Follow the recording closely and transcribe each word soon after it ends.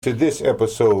To this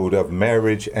episode of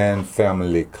Marriage and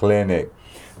Family Clinic.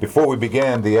 Before we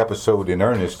begin the episode in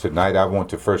earnest tonight, I want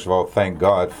to first of all thank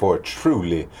God for a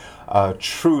truly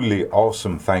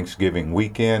awesome Thanksgiving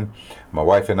weekend. My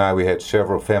wife and I, we had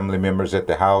several family members at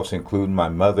the house, including my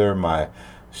mother, my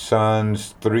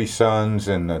sons, three sons,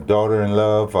 and a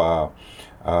daughter-in-law.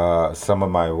 Some of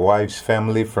my wife's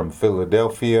family from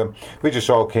Philadelphia. We just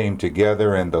all came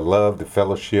together, and the love, the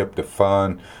fellowship, the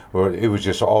fun, it was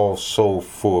just all so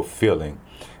fulfilling.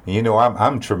 You know,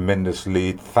 I'm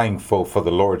tremendously thankful for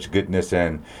the Lord's goodness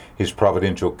and His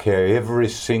providential care every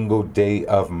single day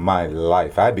of my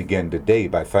life. I begin the day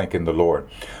by thanking the Lord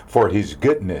for His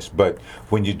goodness. But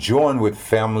when you join with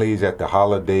families at the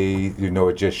holiday, you know,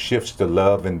 it just shifts the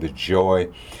love and the joy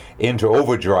into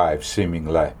overdrive,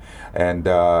 seemingly. And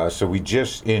so we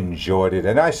just enjoyed it.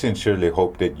 And I sincerely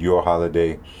hope that your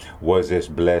holiday was as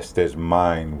blessed as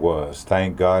mine was.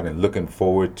 Thank God, and looking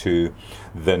forward to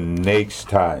the next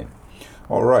time.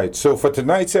 All right, so for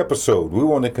tonight's episode, we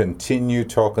want to continue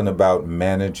talking about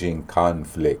managing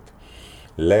conflict.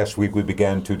 Last week we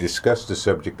began to discuss the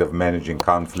subject of managing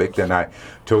conflict, and I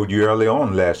told you early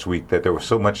on last week that there was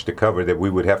so much to cover that we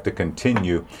would have to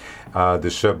continue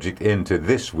the subject into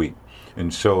this week.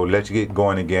 And so let's get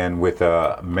going again with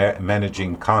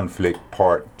Managing Conflict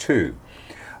Part 2.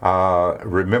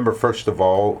 Remember, first of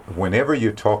all, whenever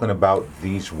you're talking about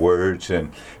these words,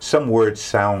 and some words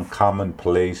sound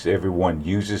commonplace, everyone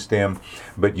uses them,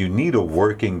 but you need a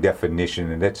working definition,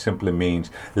 and that simply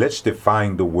means let's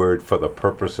define the word for the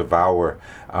purpose of our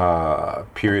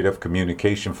period of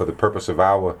communication, for the purpose of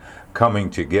our coming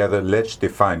together. Let's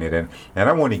define it. And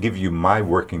I want to give you my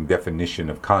working definition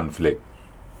of conflict.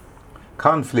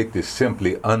 Conflict is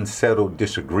simply unsettled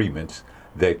disagreements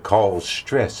that cause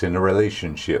stress in a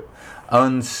relationship.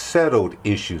 Unsettled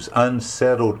issues,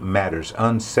 unsettled matters,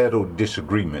 unsettled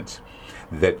disagreements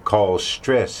that cause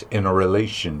stress in a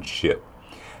relationship.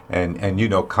 And you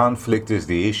know, conflict is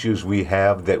the issues we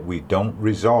have that we don't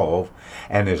resolve.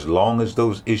 And as long as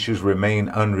those issues remain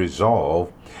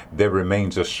unresolved, there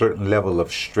remains a certain level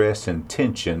of stress and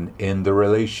tension in the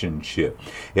relationship.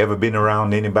 You ever been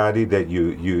around anybody that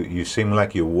you seem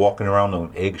like you're walking around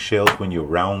on eggshells when you're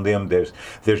around them? There's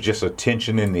just a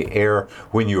tension in the air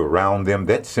when you're around them.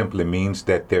 That simply means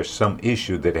that there's some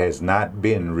issue that has not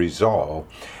been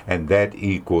resolved, and that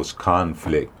equals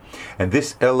conflict. And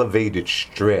this elevated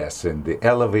stress and the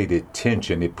elevated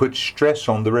tension, it puts stress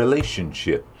on the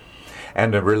relationship.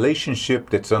 And a relationship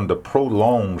that's under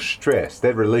prolonged stress,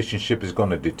 that relationship is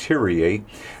going to deteriorate,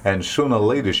 and sooner or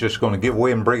later it's just going to give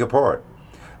way and break apart.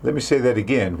 Let me say that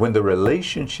again. When the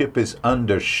relationship is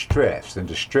under stress, and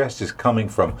the stress is coming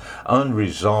from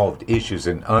unresolved issues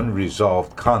and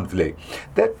unresolved conflict,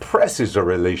 that presses a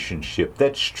relationship,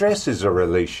 that stresses a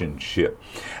relationship.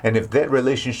 And if that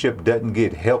relationship doesn't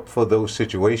get help for those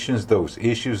situations, those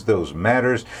issues, those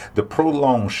matters, the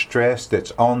prolonged stress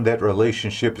that's on that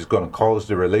relationship is going to cause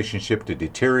the relationship to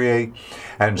deteriorate,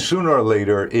 and sooner or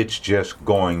later it's just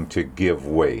going to give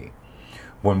way.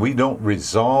 When we don't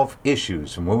resolve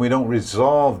issues, and when we don't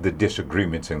resolve the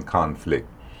disagreements and conflict,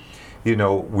 you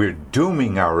know, we're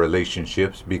dooming our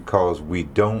relationships because we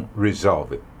don't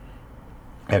resolve it.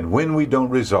 And when we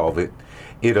don't resolve it,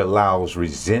 it allows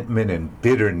resentment and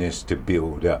bitterness to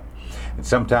build up. And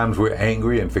sometimes we're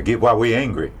angry and forget why we're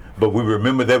angry, but we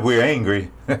remember that we're angry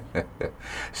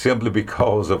simply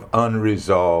because of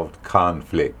unresolved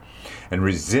conflict. And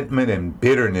resentment and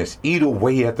bitterness eat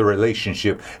away at the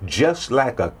relationship just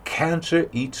like a cancer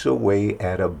eats away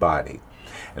at a body.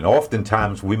 And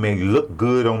oftentimes we may look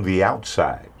good on the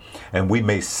outside, and we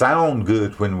may sound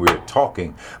good when we're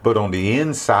talking, but on the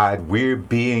inside we're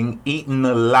being eaten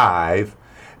alive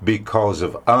because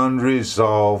of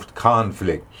unresolved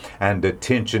conflict and the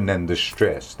tension and the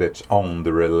stress that's on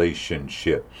the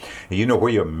relationship. And you know,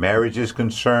 where your marriage is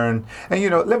concerned, and you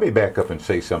know, let me back up and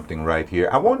say something right here.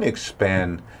 I want to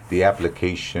expand the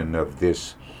application of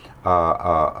this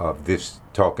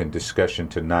talk and discussion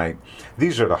tonight.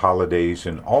 These are the holidays,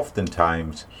 and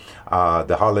oftentimes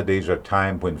the holidays are a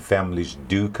time when families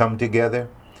do come together.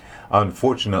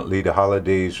 Unfortunately, the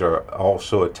holidays are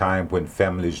also a time when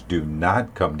families do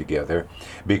not come together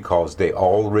because they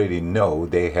already know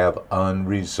they have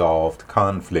unresolved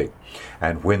conflict.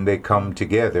 And when they come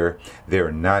together,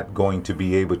 they're not going to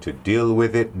be able to deal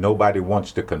with it. Nobody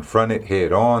wants to confront it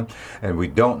head on, and we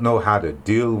don't know how to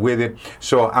deal with it.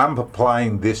 So I'm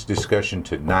applying this discussion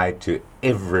tonight to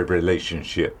every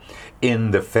relationship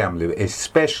in the family,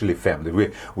 especially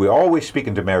family. We're always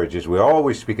speaking to marriages, we're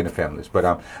always speaking to families, but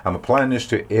I'm applying this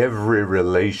to every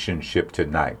relationship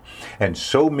tonight. And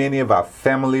so many of our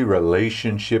family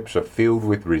relationships are filled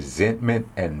with resentment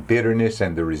and bitterness,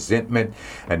 and the resentment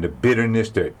and the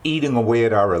bitterness, they're eating away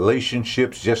at our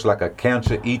relationships just like a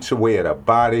cancer eats away at a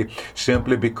body,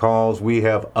 simply because we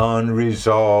have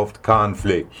unresolved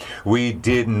conflict. We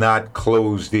did not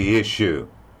close the issue.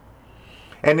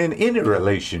 And in any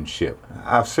relationship,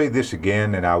 I'll say this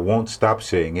again and I won't stop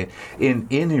saying it, in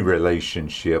any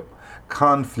relationship,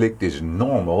 conflict is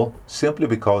normal simply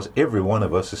because every one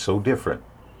of us is so different.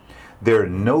 There are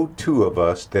no two of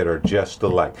us that are just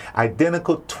alike.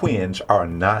 Identical twins are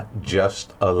not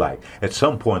just alike. At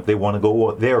some point, they want to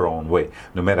go their own way.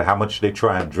 No matter how much they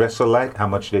try and dress alike, how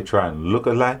much they try and look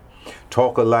alike,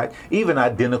 talk alike, even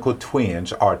identical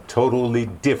twins are totally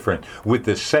different. With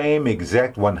the same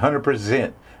exact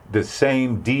 100% the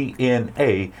same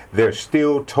DNA, they're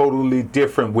still totally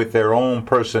different with their own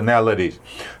personalities.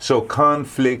 So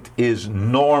conflict is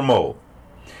normal.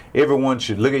 Everyone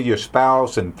should look at your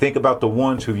spouse and think about the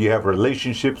ones who you have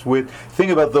relationships with. Think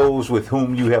about those with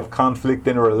whom you have conflict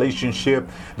in a relationship.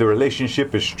 The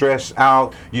relationship is stressed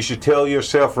out. You should tell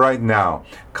yourself right now,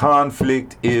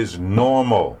 conflict is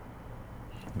normal.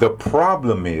 The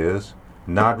problem is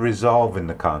not resolving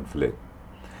the conflict.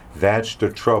 That's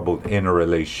the trouble in a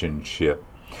relationship.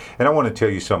 And I want to tell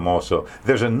you something also.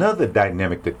 There's another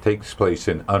dynamic that takes place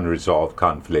in unresolved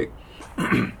conflict.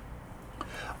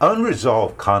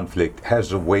 Unresolved conflict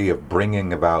has a way of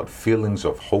bringing about feelings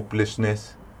of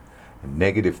hopelessness,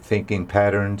 negative thinking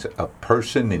patterns. A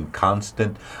person in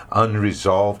constant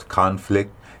unresolved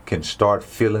conflict can start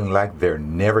feeling like they're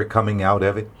never coming out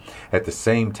of it. At the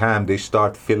same time, they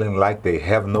start feeling like they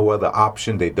have no other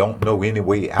option. They don't know any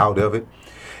way out of it.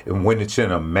 And when it's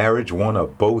in a marriage, one or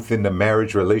both in the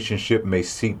marriage relationship may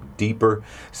sink deeper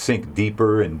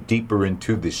and deeper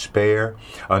into despair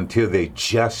until they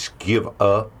just give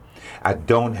up. I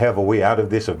don't have a way out of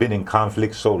this. I've been in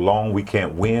conflict so long we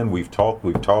can't win. We've talked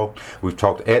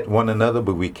at one another,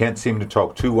 but we can't seem to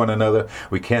talk to one another.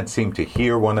 We can't seem to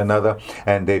hear one another,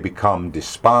 and they become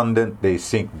despondent. They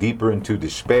sink deeper into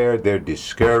despair. They're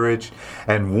discouraged,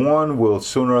 and one will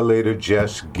sooner or later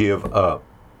just give up.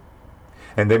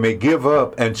 And they may give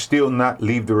up and still not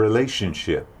leave the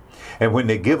relationship. And when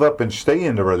they give up and stay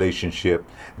in the relationship,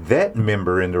 that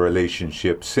member in the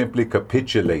relationship simply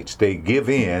capitulates. They give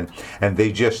in and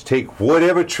they just take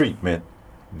whatever treatment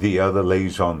the other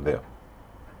lays on them,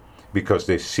 because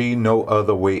they see no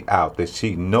other way out. They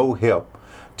see no help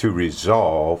to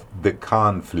resolve the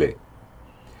conflict.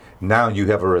 Now you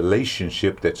have a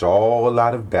relationship that's all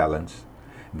out of balance.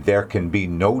 There can be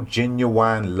no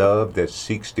genuine love that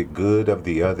seeks the good of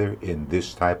the other in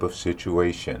this type of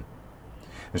situation.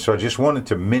 And so I just wanted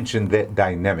to mention that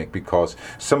dynamic, because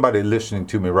somebody listening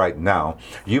to me right now,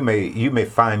 you may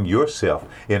find yourself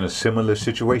in a similar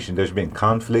situation. There's been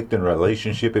conflict in a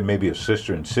relationship. It may be a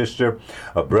sister and sister,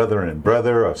 a brother and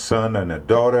brother, a son and a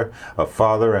daughter, a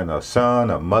father and a son,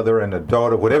 a mother and a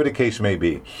daughter, whatever the case may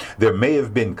be. There may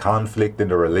have been conflict in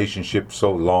the relationship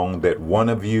so long that one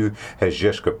of you has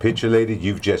just capitulated.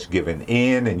 You've just given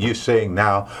in, and you're saying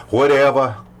now,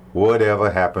 whatever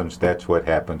happens, that's what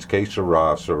happens. Que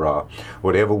sera, sera.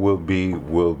 Whatever will be,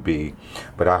 will be.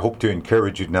 But I hope to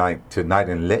encourage you tonight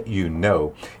and let you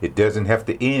know it doesn't have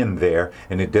to end there,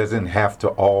 and it doesn't have to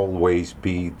always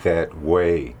be that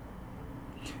way.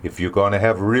 If you're going to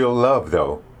have real love,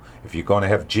 though, if you're going to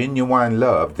have genuine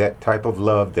love, that type of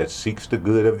love that seeks the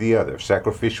good of the other,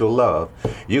 sacrificial love,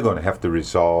 you're going to have to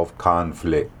resolve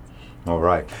conflict. All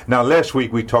right. Now, last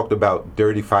week we talked about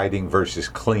dirty fighting versus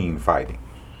clean fighting.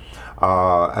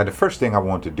 And the first thing I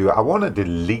want to do, I want to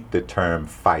delete the term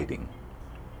fighting,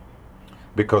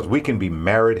 because we can be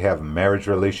married, have marriage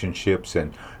relationships,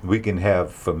 and we can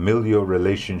have familial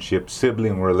relationships,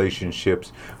 sibling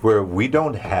relationships, where we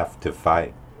don't have to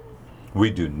fight. We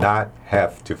do not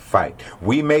have to fight.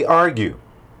 We may argue.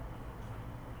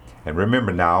 And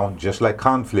remember now, just like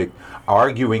conflict,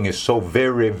 arguing is so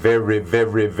very, very,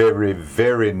 very, very,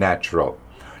 very natural.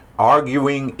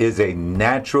 Arguing is a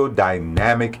natural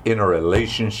dynamic in a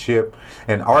relationship,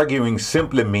 and arguing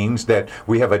simply means that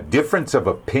we have a difference of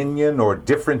opinion or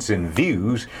difference in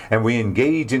views, and we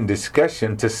engage in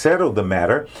discussion to settle the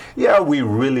matter. Yeah, we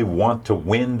really want to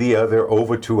win the other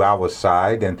over to our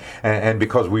side, and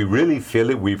because we really feel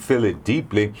it, we feel it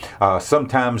deeply,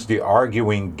 sometimes the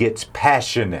arguing gets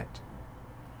passionate.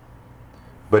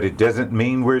 But it doesn't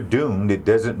mean we're doomed. It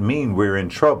doesn't mean we're in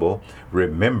trouble.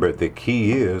 Remember, the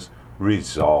key is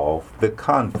resolve the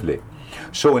conflict.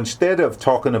 So instead of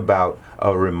talking about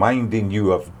reminding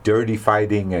you of dirty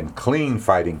fighting and clean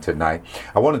fighting tonight,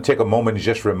 I want to take a moment and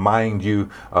just remind you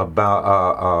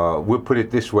about, we'll put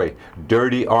it this way,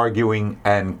 dirty arguing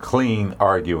and clean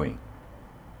arguing.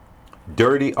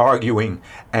 Dirty arguing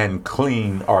and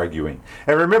clean arguing.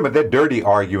 And remember that dirty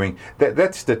arguing,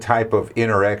 that's the type of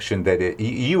interaction that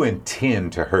you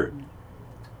intend to hurt.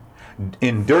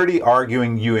 In dirty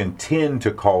arguing, you intend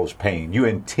to cause pain. You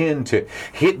intend to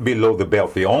hit below the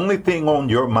belt. The only thing on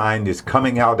your mind is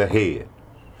coming out ahead.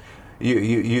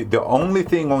 The only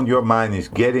thing on your mind is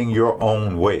getting your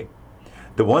own way.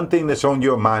 The one thing that's on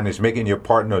your mind is making your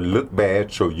partner look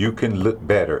bad so you can look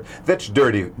better. That's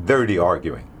dirty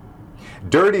arguing.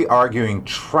 Dirty arguing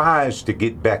tries to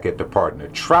get back at the partner,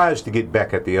 tries to get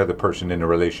back at the other person in the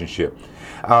relationship.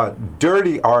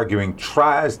 Dirty arguing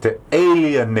tries to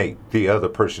alienate the other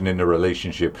person in the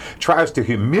relationship, tries to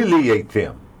humiliate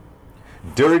them.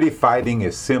 Dirty fighting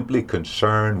is simply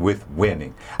concerned with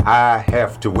winning. I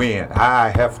have to win. I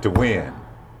have to win.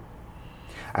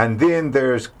 And then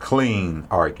there's clean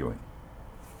arguing.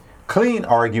 Clean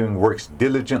arguing works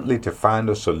diligently to find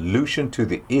a solution to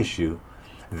the issue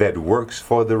that works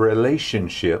for the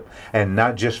relationship and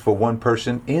not just for one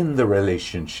person in the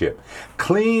relationship.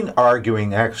 Clean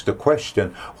arguing asks the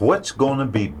question, what's going to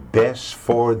be best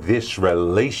for this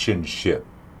relationship?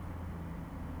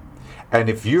 And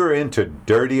if you're into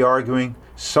dirty arguing,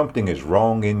 something is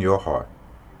wrong in your heart.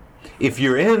 If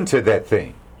you're into that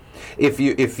thing, if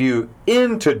you're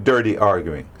into dirty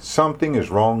arguing, something is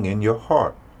wrong in your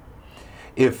heart.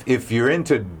 If you're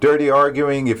into dirty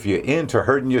arguing, if you're into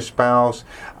hurting your spouse,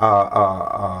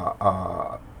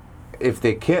 if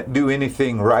they can't do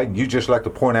anything right, you just like to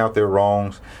point out their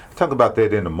wrongs. I'll talk about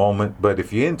that in a moment. But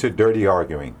if you're into dirty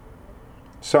arguing,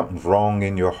 something's wrong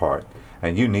in your heart,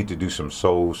 and you need to do some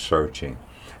soul searching.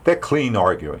 That clean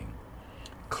arguing.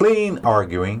 Clean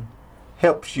arguing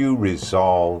helps you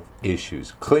resolve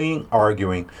issues. Clean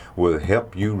arguing will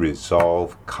help you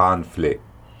resolve conflict.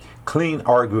 Clean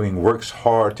arguing works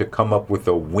hard to come up with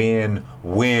a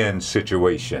win-win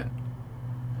situation.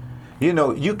 You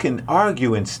know, you can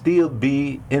argue and still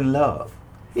be in love.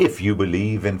 If you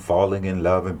believe in falling in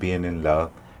love and being in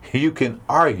love, you can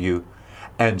argue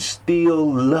and still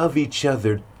love each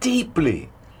other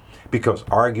deeply. Because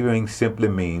arguing simply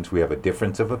means we have a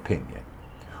difference of opinion.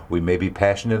 We may be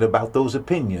passionate about those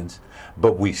opinions,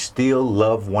 but we still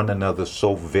love one another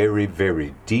so very,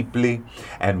 very deeply.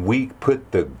 And we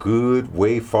put the good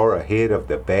way far ahead of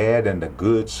the bad, and the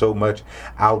good so much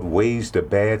outweighs the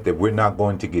bad that we're not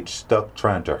going to get stuck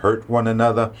trying to hurt one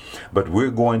another, but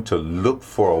we're going to look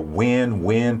for a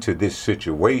win-win to this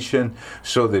situation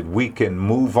so that we can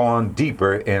move on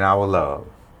deeper in our love.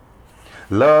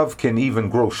 Love can even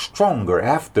grow stronger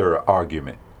after an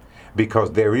argument,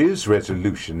 because there is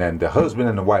resolution, and the husband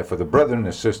and the wife, or the brother and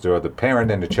the sister, or the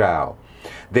parent and the child,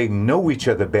 they know each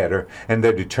other better, and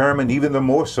they're determined even the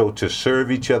more so to serve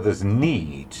each other's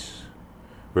needs.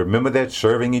 Remember that,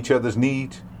 serving each other's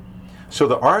needs? So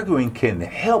the arguing can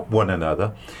help one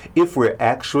another if we're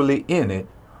actually in it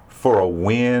for a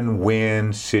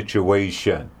win-win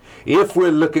situation. If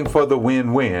we're looking for the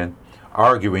win-win,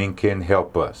 arguing can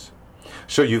help us.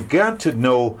 So you've got to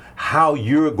know how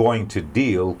you're going to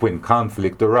deal when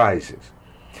conflict arises.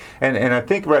 And I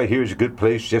think right here is a good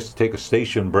place just to take a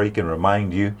station break and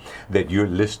remind you that you're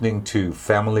listening to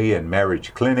Family and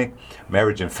Marriage Clinic,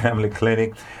 Marriage and Family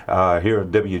Clinic, here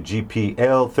at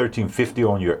WGPL 1350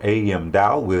 on your AM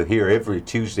dial. We're here every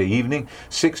Tuesday evening,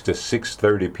 6 to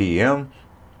 6:30 p.m.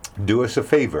 Do us a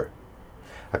favor.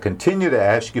 I continue to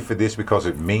ask you for this because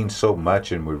it means so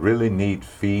much and we really need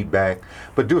feedback.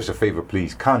 But do us a favor,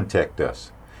 please contact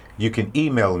us. You can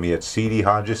email me at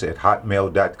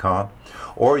cdhodges@hotmail.com,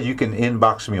 or you can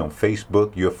inbox me on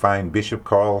Facebook. You'll find Bishop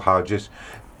Carl Hodges.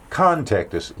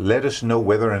 Contact us. Let us know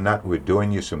whether or not we're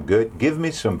doing you some good. Give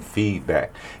me some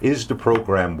feedback. Is the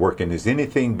program working? Is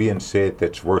anything being said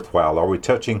that's worthwhile? Are we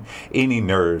touching any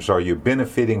nerves? Are you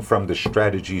benefiting from the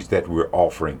strategies that we're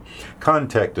offering?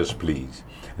 Contact us, please,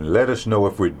 and let us know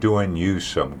if we're doing you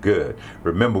some good.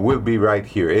 Remember, we'll be right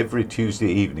here every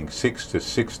Tuesday evening, 6 to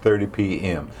 6:30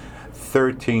 p.m.,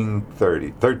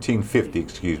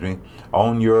 1350,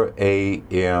 on your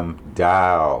AM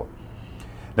dial.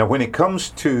 Now, when it comes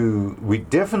to, we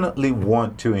definitely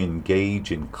want to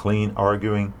engage in clean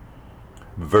arguing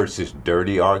versus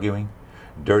dirty arguing.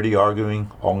 Dirty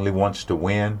arguing only wants to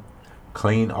win.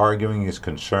 Clean arguing is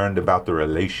concerned about the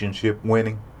relationship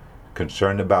winning,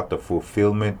 concerned about the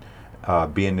fulfillment,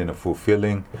 being in a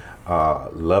fulfilling,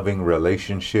 loving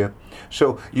relationship.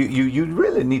 So you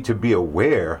really need to be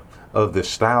aware of the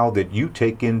style that you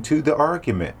take into the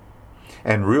argument.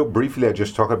 And real briefly, I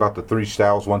just talked about the three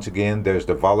styles once again. There's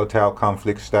the volatile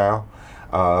conflict style,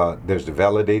 there's the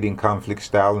validating conflict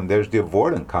style, and there's the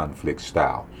avoidant conflict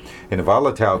style. In the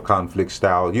volatile conflict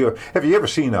style, have you ever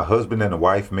seen a husband and a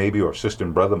wife, maybe, or sister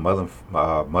and brother,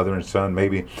 mother and son,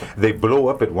 maybe? They blow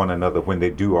up at one another when they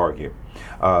do argue.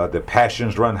 The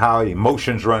passions run high,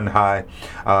 emotions run high.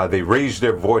 They raise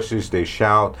their voices, they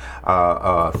shout,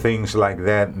 things like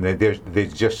that. And they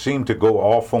just seem to go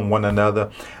off on one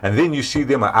another. And then you see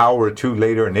them an hour or two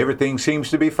later, and everything seems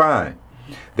to be fine.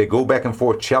 They go back and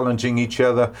forth challenging each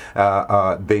other.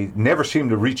 They never seem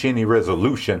to reach any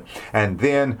resolution. And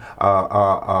then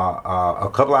a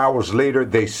couple hours later,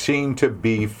 they seem to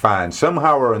be fine.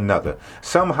 Somehow or another,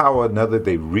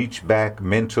 they reach back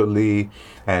mentally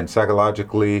and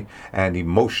psychologically and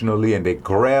emotionally, and they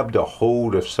grabbed a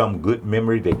hold of some good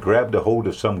memory. They grabbed a hold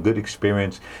of some good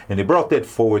experience, and they brought that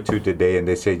forward to today. And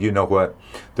they said, you know what?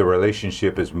 The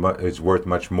relationship is worth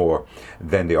much more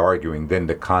than the arguing, than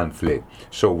the conflict.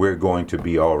 So we're going to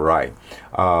be all right.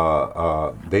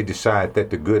 They decide that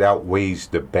the good outweighs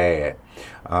the bad.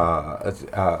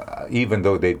 Even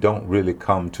though they don't really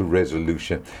come to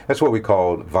resolution. That's what we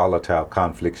call volatile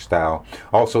conflict style.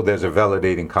 Also, there's a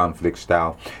validating conflict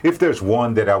style. If there's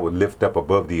one that I would lift up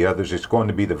above the others, it's going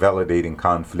to be the validating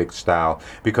conflict style,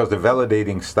 because the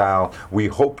validating style, we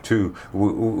hope to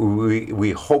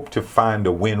find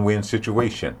a win-win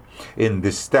situation. In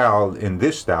this style, the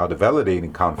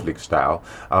validating conflict style,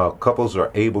 couples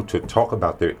are able to talk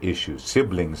about their issues.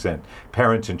 Siblings and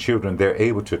parents and children, they're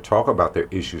able to talk about their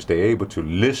issues. They're able to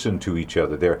listen to each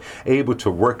other. They're able to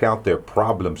work out their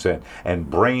problems and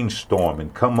brainstorm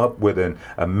and come up with an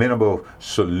amenable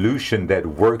solution that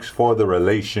works for the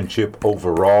relationship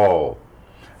overall.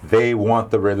 They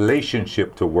want the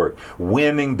relationship to work.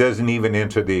 Winning doesn't even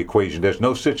enter the equation. There's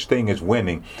no such thing as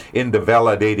winning in the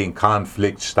validating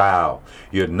conflict style.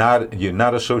 You're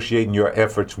not associating your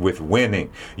efforts with winning.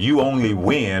 You only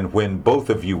win when both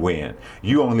of you win.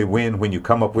 You only win when you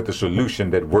come up with a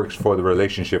solution that works for the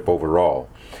relationship overall.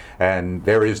 And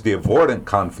there is the avoidant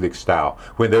conflict style.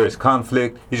 When there is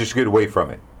conflict, you just get away from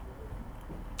it.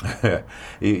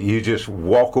 You just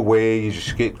walk away, you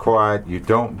just get quiet, you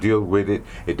don't deal with it,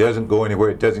 it doesn't go anywhere,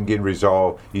 it doesn't get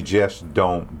resolved, you just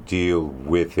don't deal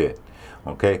with it.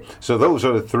 Okay, so those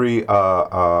are the three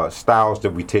styles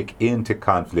that we take into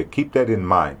conflict. Keep that in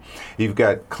mind. You've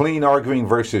got clean arguing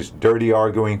versus dirty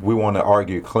arguing. We want to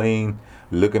argue clean,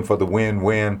 looking for the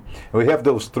win-win. And we have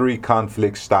those three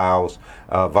conflict styles,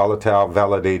 volatile,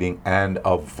 validating, and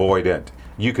avoidant.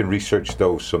 You can research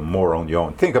those some more on your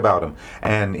own. Think about them,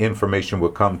 and information will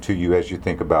come to you as you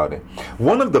think about it.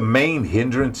 One of the main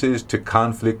hindrances to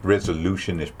conflict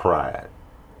resolution is pride.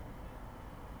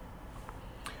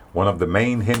 One of the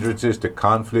main hindrances to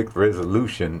conflict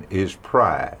resolution is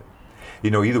pride. You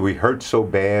know, either we hurt so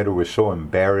bad, or we're so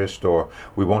embarrassed, or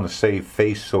we want to save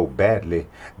face so badly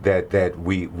that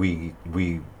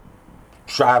we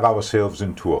drive ourselves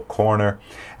into a corner,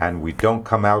 and we don't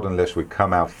come out unless we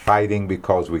come out fighting,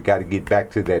 because we got to get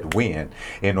back to that win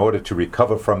in order to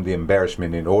recover from the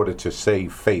embarrassment, in order to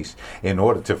save face, in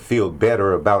order to feel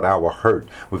better about our hurt.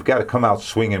 We've got to come out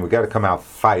swinging. We've got to come out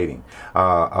fighting.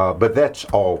 But that's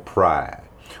all pride.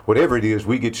 Whatever it is,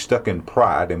 we get stuck in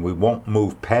pride, and we won't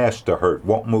move past the hurt,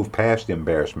 won't move past the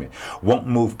embarrassment, won't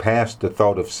move past the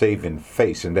thought of saving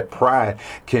face. And that pride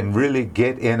can really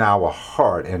get in our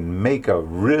heart and make a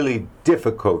really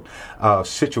difficult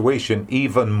situation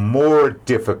even more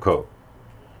difficult.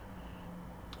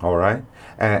 All right?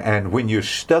 And when you're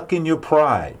stuck in your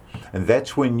pride, and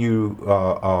that's when you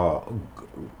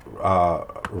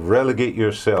relegate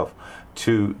yourself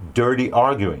to dirty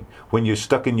arguing. When you're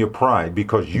stuck in your pride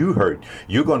because you hurt,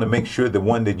 you're going to make sure the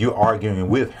one that you're arguing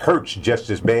with hurts just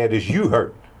as bad as you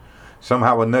hurt.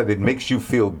 Somehow or another, it makes you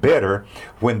feel better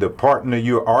when the partner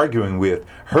you're arguing with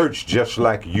hurts just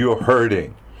like you're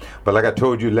hurting. But like I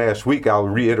told you last week, I'll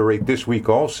reiterate this week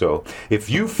also. If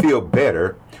you feel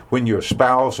better when your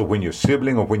spouse or when your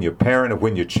sibling or when your parent or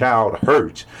when your child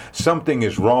hurts, something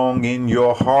is wrong in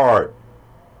your heart.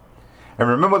 And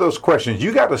remember those questions.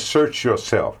 You got to search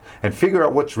yourself and figure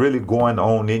out what's really going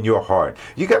on in your heart.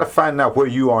 You got to find out where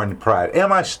you are in pride.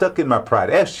 Am I stuck in my pride?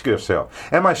 Ask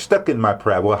yourself, am I stuck in my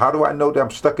pride? Well, how do I know that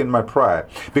I'm stuck in my pride?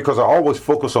 Because I always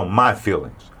focus on my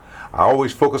feelings. I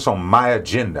always focus on my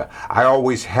agenda. I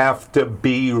always have to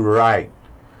be right.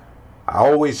 I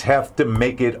always have to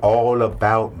make it all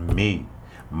about me,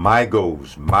 my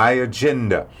goals, my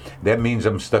agenda. That means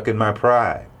I'm stuck in my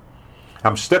pride.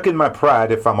 I'm stuck in my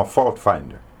pride if I'm a fault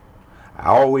finder. I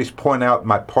always point out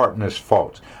my partner's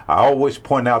faults. I always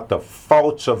point out the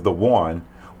faults of the one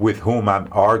with whom I'm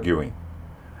arguing.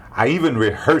 I even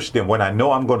rehearse them. When I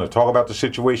know I'm going to talk about the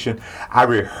situation, I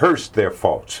rehearse their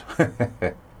faults.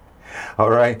 All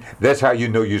right? That's how you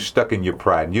know you're stuck in your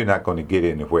pride and you're not going to get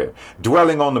anywhere.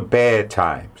 Dwelling on the bad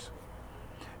times.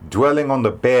 Dwelling on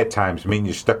the bad times means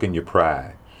you're stuck in your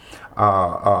pride.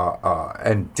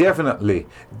 And definitely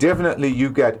you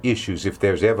got issues if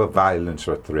there's ever violence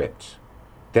or threats.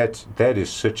 That is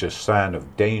such a sign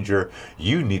of danger.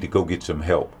 You need to go get some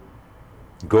help.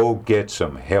 Go get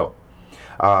some help.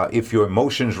 If your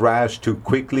emotions rise too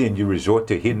quickly and you resort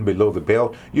to hitting below the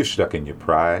belt, you're stuck in your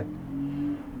pride.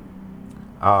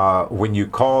 When you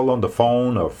call on the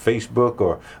phone or Facebook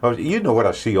or you know what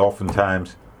I see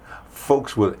oftentimes,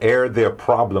 folks will air their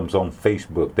problems on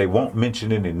Facebook. They won't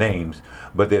mention any names,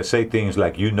 but they'll say things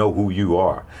like, you know who you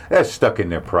are. They're stuck in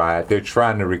their pride. They're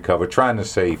trying to recover, trying to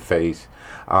save face.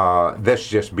 That's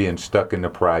just being stuck in the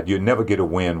pride. You'll never get a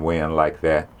win-win like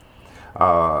that.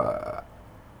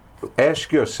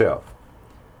 Ask yourself,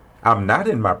 I'm not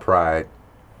in my pride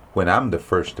when I'm the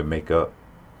first to make up.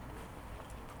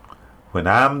 When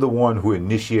I'm the one who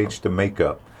initiates the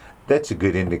makeup, that's a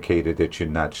good indicator that you're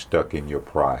not stuck in your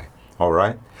pride. All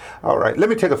right? All right. Let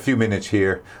me take a few minutes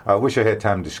here. I wish I had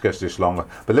time to discuss this longer,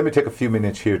 but let me take a few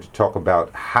minutes here to talk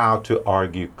about how to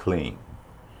argue clean.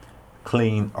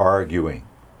 Clean arguing.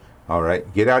 All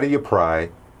right? Get out of your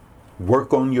pride.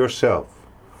 Work on yourself.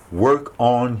 Work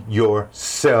on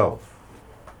yourself.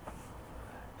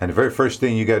 And the very first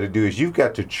thing you got to do is you've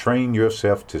got to train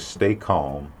yourself to stay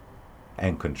calm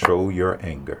and control your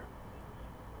anger.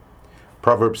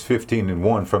 Proverbs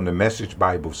 15:1 from the Message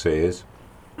Bible says,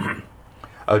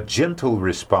 a gentle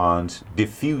response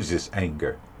diffuses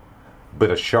anger,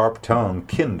 but a sharp tongue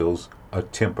kindles a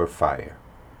temper fire.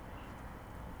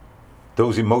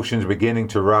 Those emotions beginning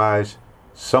to rise,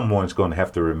 someone's going to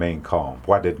have to remain calm.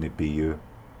 Why didn't it be you?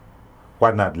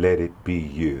 Why not let it be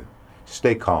you?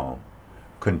 Stay calm.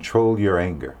 Control your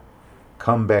anger.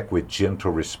 Come back with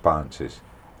gentle responses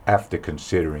after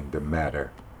considering the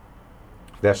matter.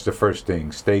 That's the first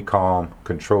thing. Stay calm.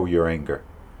 Control your anger.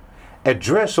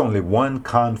 Address only one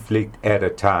conflict at a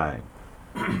time.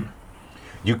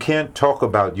 You can't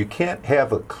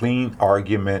have a clean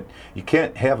argument. You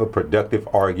can't have a productive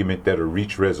argument that'll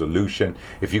reach resolution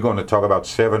if you're going to talk about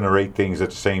 7 or 8 things at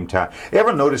the same time.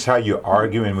 Ever notice how you're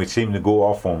arguing? We seem to go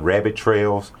off on rabbit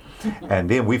trails and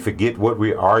then we forget what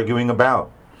we're arguing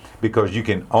about because you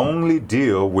can only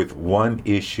deal with one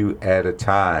issue at a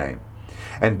time.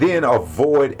 And then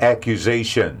avoid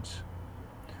accusations.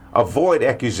 Avoid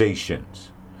accusations.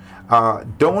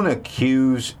 Don't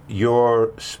accuse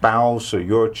your spouse or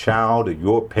your child or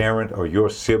your parent or your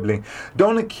sibling.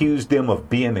 Don't accuse them of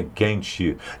being against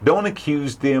you. Don't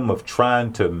accuse them of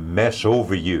trying to mess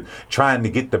over you, trying to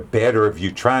get the better of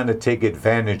you, trying to take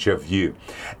advantage of you.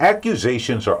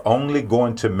 Accusations are only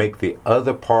going to make the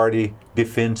other party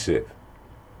defensive.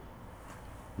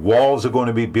 Walls are going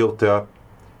to be built up.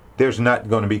 There's not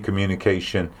going to be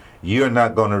communication. You're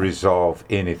not going to resolve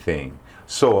anything.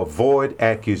 So avoid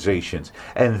accusations.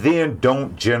 And then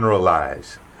don't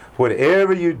generalize.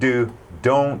 Whatever you do,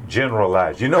 don't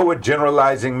generalize. You know what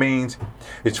generalizing means?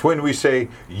 It's when we say,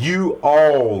 you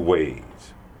always.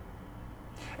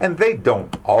 And they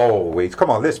don't always.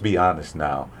 Come on, let's be honest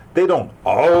now. They don't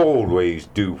always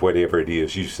do whatever it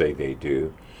is you say they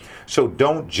do. So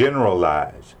don't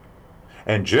generalize.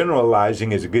 And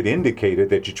generalizing is a good indicator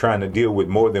that you're trying to deal with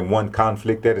more than one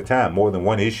conflict at a time, more than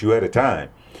one issue at a time.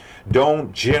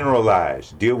 Don't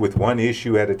generalize. Deal with one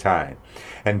issue at a time.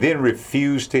 And then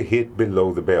refuse to hit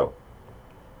below the belt.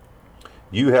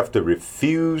 You have to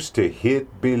refuse to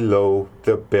hit below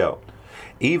the belt.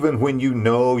 Even when you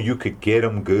know you could get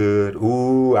them good.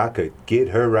 Ooh, I could get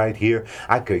her right here.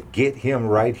 I could get him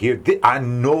right here. I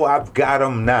know I've got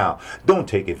them now. Don't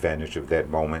take advantage of that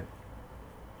moment.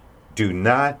 Do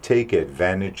not take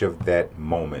advantage of that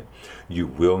moment. You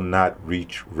will not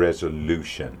reach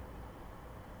resolution.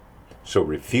 So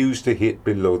refuse to hit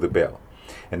below the belt.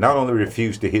 And not only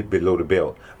refuse to hit below the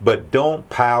belt, but don't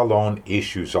pile on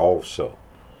issues also.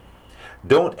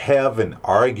 Don't have an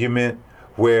argument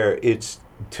where it's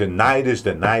tonight is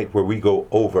the night where we go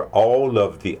over all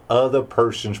of the other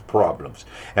person's problems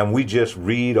and we just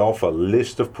read off a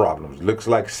list of problems. Looks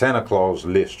like Santa Claus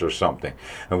list or something.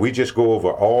 And we just go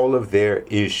over all of their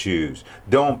issues.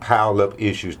 Don't pile up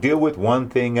issues. Deal with one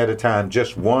thing at a time,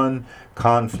 just one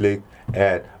conflict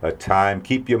at a time.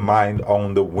 Keep your mind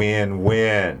on the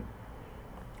win-win.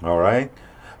 All right?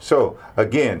 So,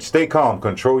 again, stay calm.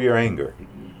 Control your anger.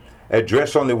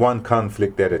 Address only one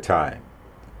conflict at a time.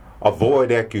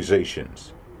 Avoid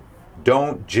accusations.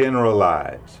 Don't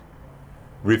generalize.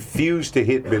 Refuse to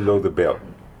hit below the belt.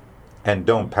 and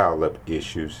don't pile up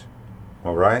issues.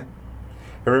 All right?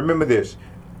 And remember this.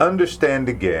 Understand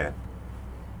again.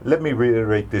 Let me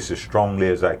reiterate this as strongly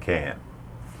as I can.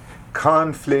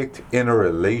 Conflict in a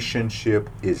relationship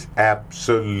is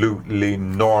absolutely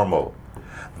normal.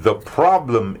 The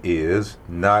problem is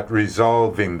not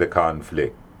resolving the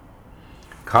conflict.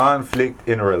 Conflict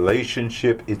in a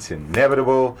relationship, it's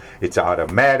inevitable, it's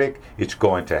automatic, it's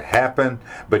going to happen,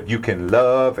 but you can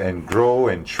love and grow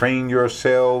and train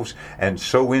yourselves and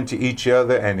sow into each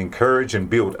other and encourage and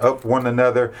build up one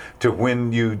another to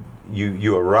when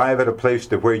you arrive at a place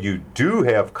to where you do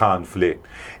have conflict,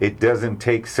 it doesn't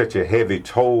take such a heavy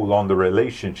toll on the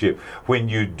relationship. When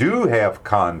you do have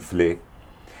conflict,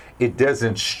 it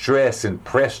doesn't stress and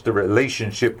press the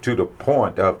relationship to the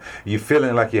point of you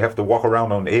feeling like you have to walk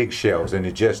around on eggshells, and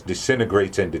it just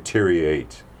disintegrates and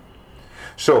deteriorates.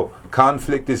 So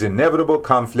conflict is inevitable,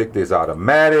 conflict is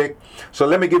automatic. So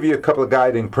let me give you a couple of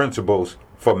guiding principles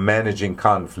for managing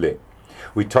conflict.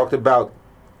 We talked about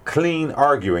clean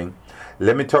arguing.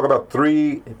 Let me talk about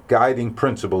 3 guiding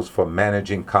principles for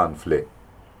managing conflict.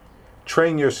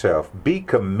 Train yourself. Be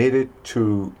committed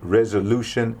to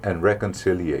resolution and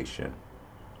reconciliation.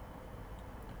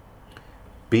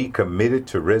 Be committed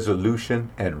to resolution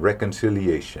and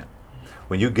reconciliation.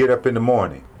 When you get up in the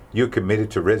morning, you're committed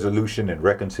to resolution and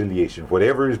reconciliation.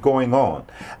 Whatever is going on,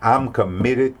 I'm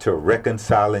committed to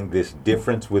reconciling this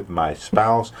difference with my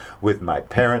spouse, with my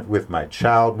parent, with my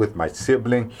child, with my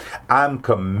sibling. I'm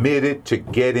committed to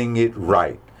getting it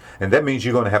right. And that means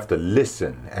you're going to have to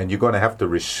listen, and you're going to have to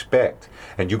respect,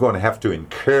 and you're going to have to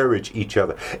encourage each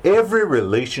other. Every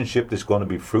relationship that's going to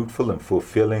be fruitful and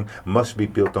fulfilling must be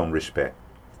built on respect.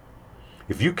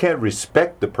 If you can't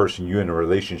respect the person you're in a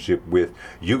relationship with,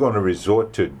 you're going to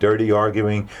resort to dirty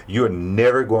arguing. You're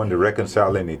never going to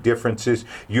reconcile any differences.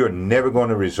 You're never going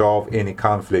to resolve any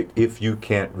conflict if you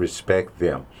can't respect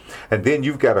them. And then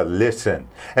you've got to listen.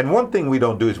 And one thing we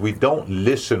don't do is we don't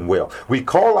listen well. We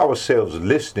call ourselves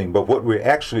listening, but what we're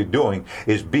actually doing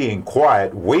is being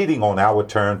quiet, waiting on our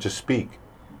turn to speak.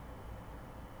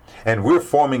 And we're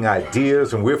forming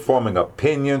ideas and we're forming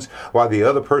opinions while the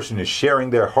other person is sharing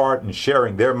their heart and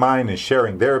sharing their mind and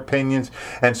sharing their opinions.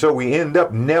 And so we end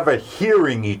up never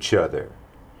hearing each other.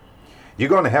 You're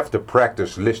going to have to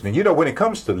practice listening. You know, when it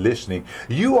comes to listening,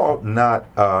 you ought not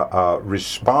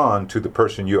respond to the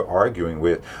person you're arguing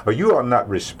with, or you ought not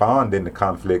respond in the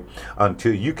conflict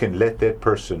until you can let that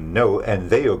person know and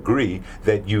they agree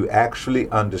that you actually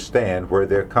understand where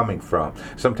they're coming from.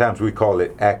 Sometimes we call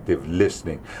it active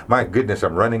listening. My goodness,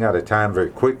 I'm running out of time very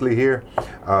quickly here.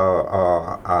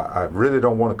 I really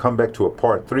don't want to come back to a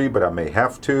part 3, but I may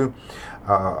have to.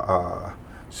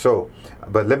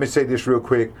 But let me say this real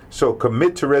quick. So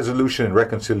commit to resolution and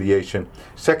reconciliation.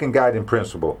 Second guiding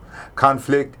principle.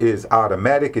 Conflict is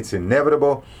automatic. It's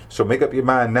inevitable. So make up your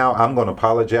mind now. I'm going to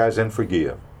apologize and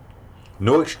forgive.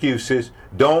 No excuses.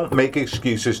 Don't make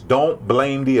excuses. Don't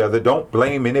blame the other. Don't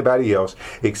blame anybody else.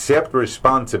 Accept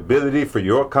responsibility for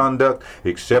your conduct.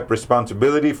 Accept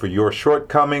responsibility for your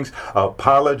shortcomings.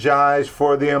 Apologize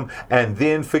for them. And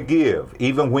then forgive.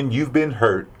 Even when you've been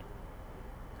hurt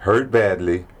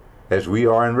badly, as we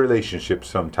are in relationships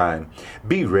sometimes,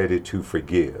 be ready to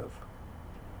forgive.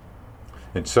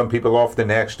 And some people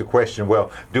often ask the question, well,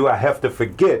 do I have to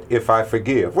forget if I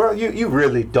forgive? Well, you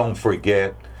really don't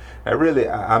forget.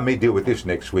 I may deal with this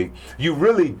next week. You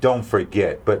really don't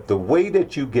forget, but the way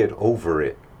that you get over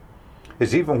it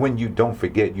is even when you don't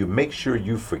forget, you make sure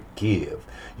you forgive.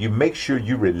 You make sure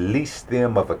you release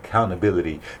them of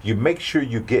accountability. You make sure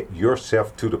you get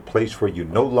yourself to the place where you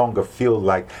no longer feel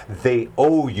like they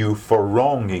owe you for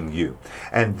wronging you.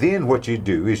 And then what you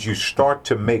do is you start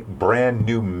to make brand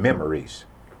new memories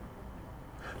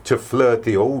to flood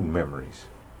the old memories.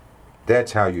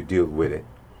 That's how you deal with it.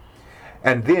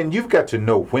 And then you've got to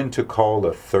know when to call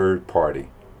a third party.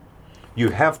 You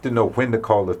have to know when to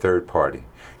call a third party.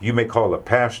 You may call a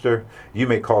pastor. You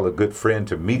may call a good friend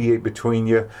to mediate between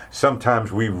you.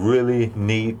 Sometimes we really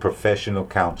need professional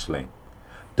counseling.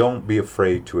 Don't be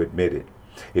afraid to admit it.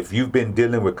 If you've been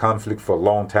dealing with conflict for a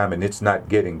long time and it's not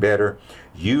getting better,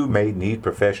 you may need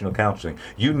professional counseling.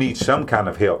 You need some kind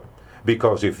of help,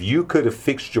 because if you could have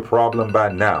fixed your problem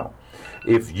by now,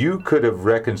 if you could have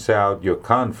reconciled your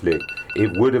conflict,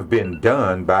 it would have been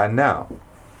done by now.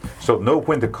 So know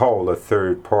when to call a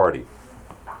third party.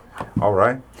 All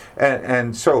right.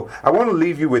 And so I want to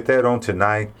leave you with that on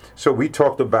tonight. So we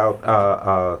talked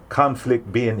about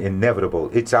conflict being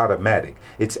inevitable. It's automatic.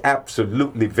 It's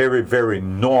absolutely very, very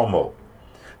normal.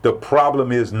 The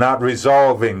problem is not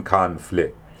resolving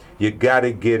conflict. You got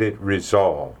to get it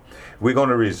resolved. We're going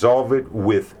to resolve it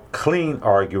with clean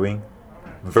arguing,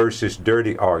 versus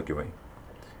dirty arguing.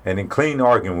 And in clean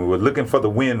arguing, we're looking for the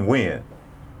win-win.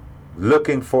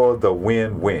 Looking for the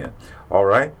win-win. All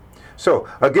right? So,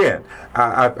 again,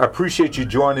 I appreciate you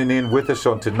joining in with us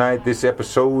on tonight, this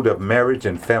episode of Marriage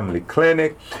and Family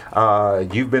Clinic.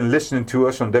 You've been listening to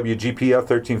us on WGPL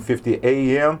 1350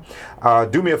 AM.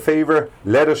 Do me a favor,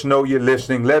 let us know you're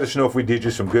listening. Let us know if we did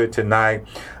you some good tonight.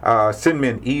 Send me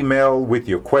an email with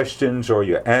your questions or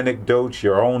your anecdotes,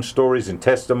 your own stories and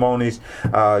testimonies.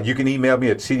 You can email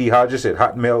me at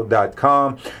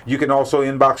cdhodges@hotmail.com. You can also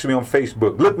inbox me on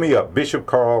Facebook. Look me up, Bishop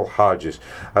Carl Hodges.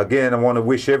 Again, I want to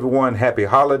wish everyone happy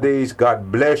holidays.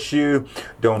 God bless you.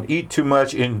 Don't eat too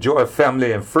much. Enjoy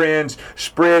family and friends.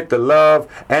 Spread the love.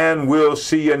 And we'll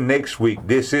see you next week.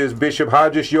 This is Bishop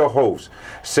Hodges, your host,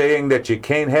 saying that you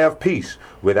can't have peace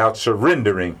without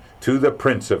surrendering to the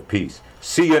Prince of Peace.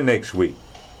 See you next week.